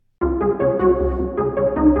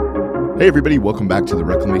Hey everybody, welcome back to the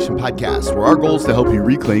Reclamation Podcast, where our goal is to help you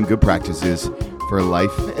reclaim good practices for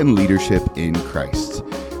life and leadership in Christ.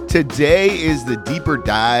 Today is the Deeper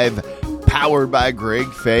Dive, powered by Greg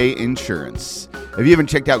Fay Insurance. If you haven't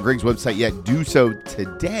checked out Greg's website yet, do so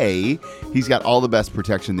today. He's got all the best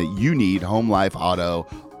protection that you need, home, life, auto,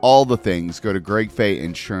 all the things. Go to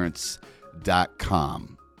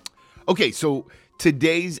gregfayinsurance.com. Okay, so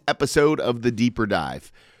today's episode of the Deeper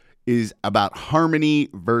Dive is about harmony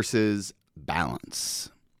versus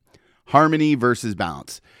balance. Harmony versus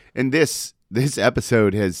balance. And this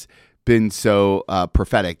episode has been so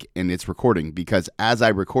prophetic in its recording because as I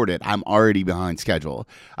record it, I'm already behind schedule.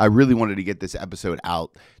 I really wanted to get this episode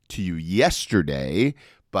out to you yesterday,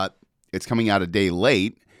 but it's coming out a day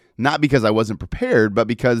late, not because I wasn't prepared, but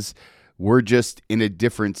because we're just in a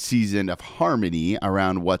different season of harmony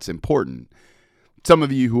around what's important. Some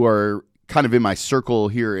of you who are kind of in my circle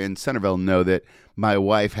here in Centerville know that my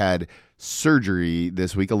wife had surgery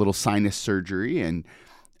this week, a little sinus surgery, and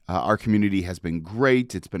our community has been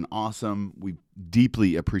great. It's been awesome. We've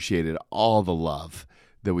deeply appreciated all the love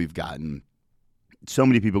that we've gotten. So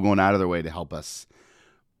many people going out of their way to help us,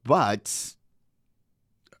 but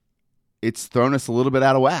it's thrown us a little bit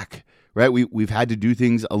out of whack, right? We've had to do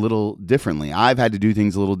things a little differently. I've had to do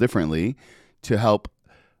things a little differently to help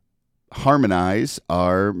harmonize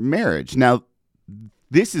our marriage. Now,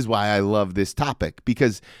 this is why I love this topic,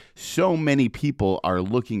 because so many people are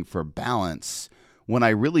looking for balance when I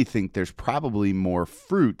really think there's probably more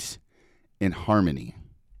fruit in harmony,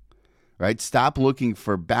 right? Stop looking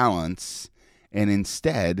for balance and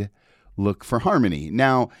instead look for harmony.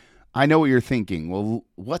 Now, I know what you're thinking. Well,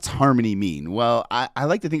 what's harmony mean? Well, I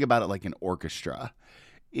like to think about it like an orchestra.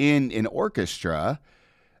 In an orchestra,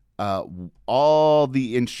 all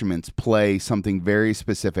the instruments play something very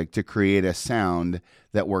specific to create a sound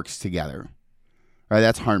that works together. Right?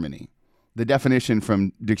 That's harmony. The definition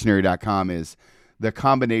from dictionary.com is the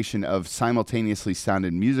combination of simultaneously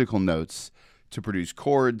sounded musical notes to produce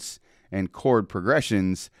chords and chord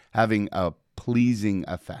progressions having a pleasing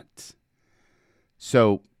effect.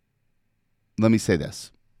 So let me say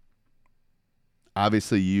this.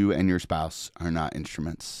 Obviously, you and your spouse are not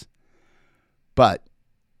instruments, but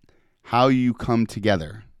how you come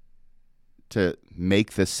together to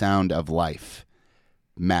make the sound of life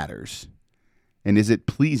matters. And is it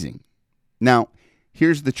pleasing? Now,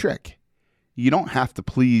 here's the trick. You don't have to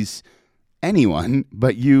please anyone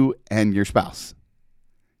but you and your spouse.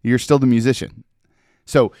 You're still the musician.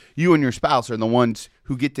 So you and your spouse are the ones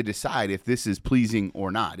who get to decide if this is pleasing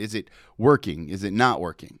or not. Is it working? Is it not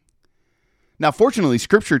working? Now, fortunately,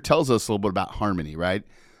 Scripture tells us a little bit about harmony, right?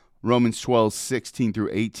 Romans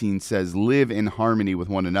 12:16-18 says, live in harmony with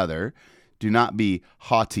one another. Do not be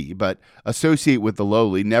haughty, but associate with the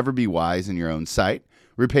lowly. Never be wise in your own sight.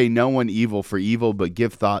 Repay no one evil for evil, but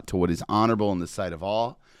give thought to what is honorable in the sight of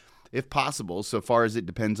all. If possible, so far as it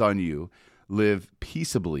depends on you, live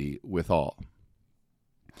peaceably with all.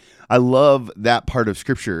 I love that part of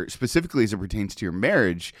Scripture, specifically as it pertains to your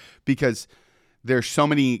marriage, because there's so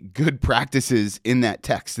many good practices in that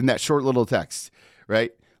text, in that short little text,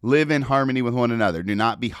 right? Live in harmony with one another. Do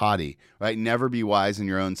not be haughty, right? Never be wise in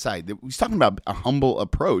your own sight. He's talking about a humble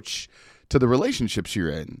approach to the relationships you're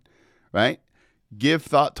in, right? Give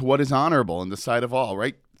thought to what is honorable in the sight of all,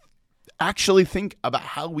 right? Actually think about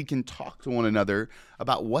how we can talk to one another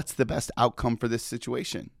about what's the best outcome for this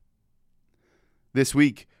situation. This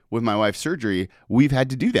week with my wife's surgery, we've had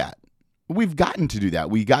to do that. We've gotten to do that.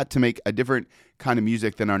 We got to make a different kind of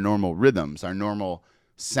music than our normal rhythms, our normal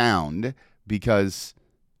sound, because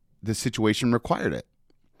the situation required it.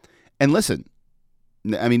 And listen,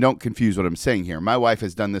 I mean, don't confuse what I'm saying here. My wife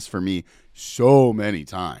has done this for me so many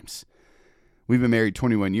times. We've been married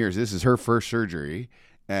 21 years. This is her first surgery.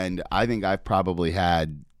 And I think I've probably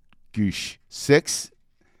had, 6,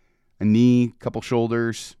 a knee, couple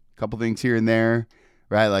shoulders, couple things here and there,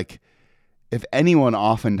 right? Like, if anyone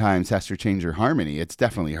oftentimes has to change her harmony, it's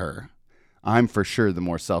definitely her. I'm for sure the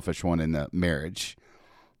more selfish one in the marriage.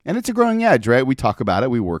 And it's a growing edge, right? We talk about it.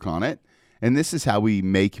 We work on it. And this is how we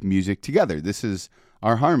make music together. This is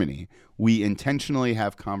our harmony. We intentionally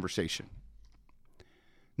have conversation.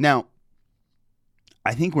 Now,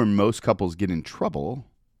 I think where most couples get in trouble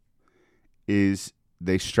is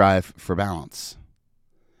they strive for balance.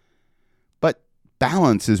 But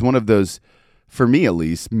balance is one of those, for me at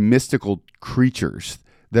least, mystical creatures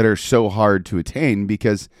that are so hard to attain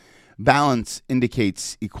because balance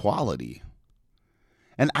indicates equality.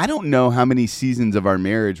 And I don't know how many seasons of our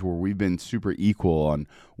marriage where we've been super equal on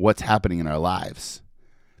what's happening in our lives.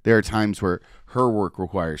 There are times where her work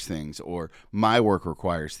requires things, or my work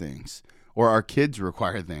requires things, or our kids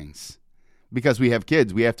require things. because we have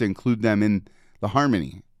kids, we have to include them in the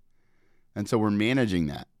harmony. And so we're managing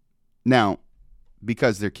that. Now,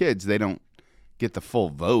 because they're kids, they don't get the full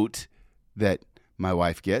vote that my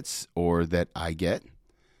wife gets or that I get.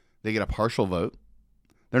 They get a partial vote.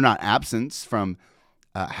 They're not absence from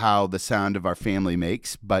how the sound of our family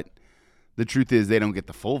makes, but the truth is they don't get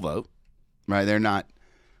the full vote, right? They're not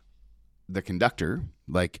the conductor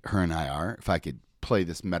like her and I are, if I could play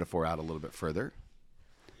this metaphor out a little bit further.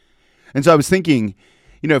 And so I was thinking,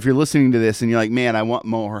 if you're listening to this and you're like, man, I want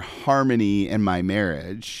more harmony in my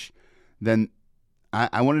marriage, then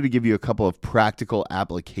I wanted to give you a couple of practical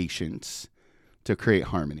applications to create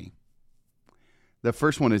harmony. The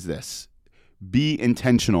first one is this: be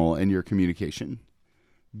intentional in your communication.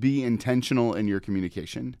 Be intentional in your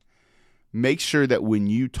communication. Make sure that when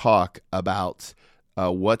you talk about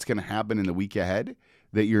what's going to happen in the week ahead,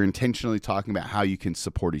 that you're intentionally talking about how you can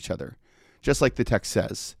support each other. Just like the text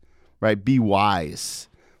says, right? Be wise.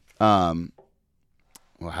 How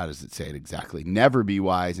does it say it exactly? Never be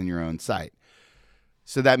wise in your own sight.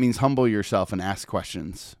 So that means humble yourself and ask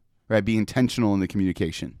questions, right? Be intentional in the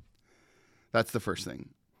communication. That's the first thing.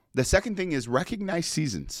 The second thing is recognize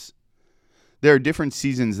seasons. There are different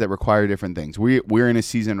seasons that require different things. We're in a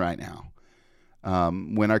season right now.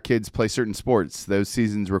 When our kids play certain sports, those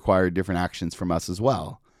seasons require different actions from us as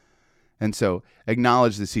well. And so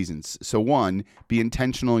acknowledge the seasons. So 1, be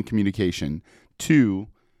intentional in communication. 2,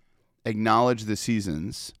 acknowledge the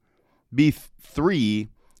seasons. 3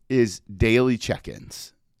 is daily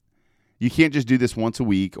check-ins. You can't just do this once a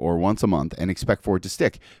week or once a month and expect for it to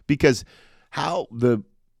stick, because how the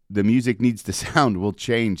music needs to sound will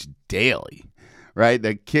change daily, right?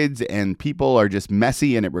 The kids and people are just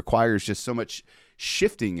messy, and it requires just so much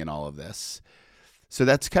shifting in all of this. So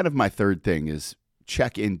that's kind of my third thing, is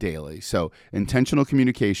check in daily. So intentional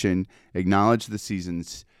communication, acknowledge the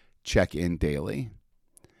seasons, check in daily.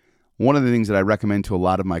 One of the things that I recommend to a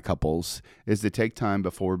lot of my couples is to take time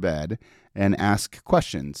before bed and ask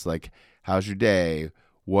questions like, how's your day?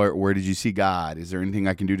 Where did you see God? Is there anything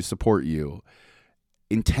I can do to support you?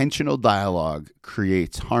 Intentional dialogue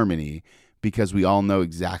creates harmony because we all know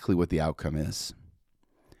exactly what the outcome is.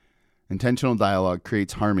 Intentional dialogue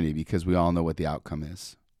creates harmony because we all know what the outcome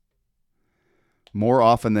is. More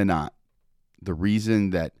often than not, the reason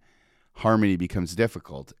that harmony becomes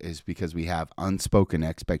difficult is because we have unspoken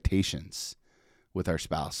expectations with our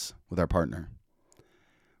spouse, with our partner.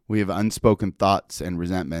 We have unspoken thoughts and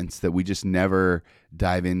resentments that we just never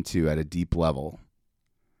dive into at a deep level.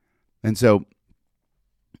 And so,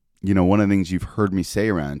 one of the things you've heard me say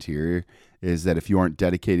around here is that if you aren't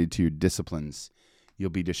dedicated to your disciplines, you'll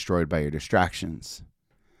be destroyed by your distractions.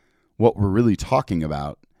 What we're really talking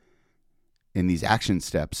about in these action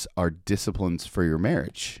steps are disciplines for your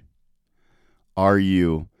marriage. Are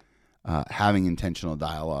you having intentional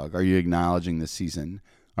dialogue? Are you acknowledging the season?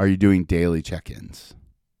 Are you doing daily check-ins?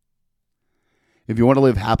 If you want to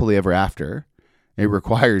live happily ever after, it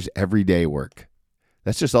requires everyday work.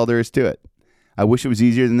 That's just all there is to it. I wish it was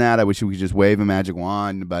easier than that. I wish we could just wave a magic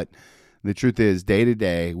wand, but the truth is, day to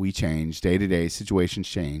day, we change. Day to day, situations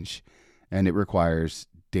change, and it requires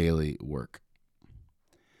daily work.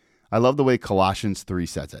 I love the way Colossians 3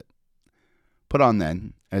 says it. Put on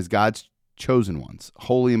then, as God's chosen ones,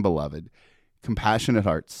 holy and beloved, compassionate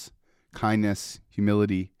hearts, kindness,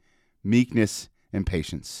 humility, meekness, and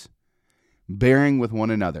patience, bearing with one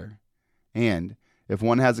another, and if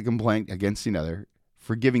one has a complaint against another,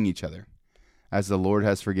 forgiving each other, as the Lord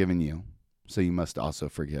has forgiven you, so you must also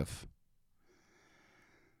forgive.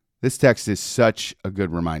 This text is such a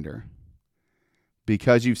good reminder.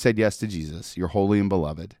 Because you've said yes to Jesus, you're holy and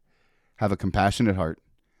beloved. Have a compassionate heart.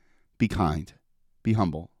 Be kind. Be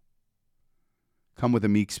humble. Come with a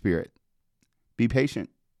meek spirit. Be patient.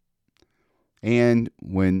 And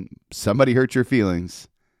when somebody hurts your feelings,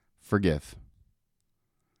 forgive.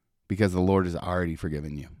 Because the Lord has already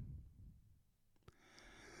forgiven you.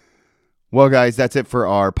 Well, guys, that's it for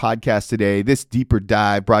our podcast today. This deeper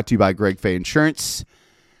dive brought to you by Greg Fay Insurance.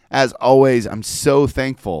 As always, I'm so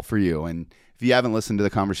thankful for you. And if you haven't listened to the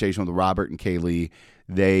conversation with Robert and Kaylee,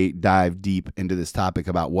 they dive deep into this topic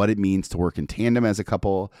about what it means to work in tandem as a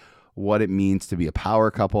couple, what it means to be a power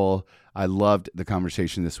couple. I loved the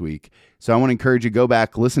conversation this week. So I want to encourage you to go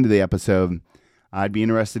back, listen to the episode. I'd be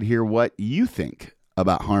interested to hear what you think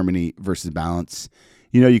about harmony versus balance.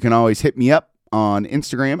 You can always hit me up on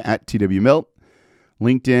Instagram at TWMilt,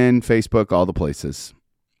 LinkedIn, Facebook, all the places.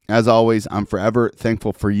 As always, I'm forever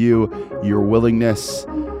thankful for you, your willingness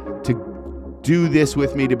to do this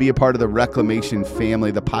with me, to be a part of the Reclamation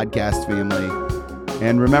family, the podcast family.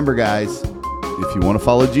 And remember, guys, if you want to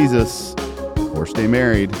follow Jesus or stay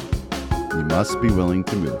married, you must be willing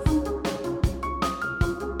to move.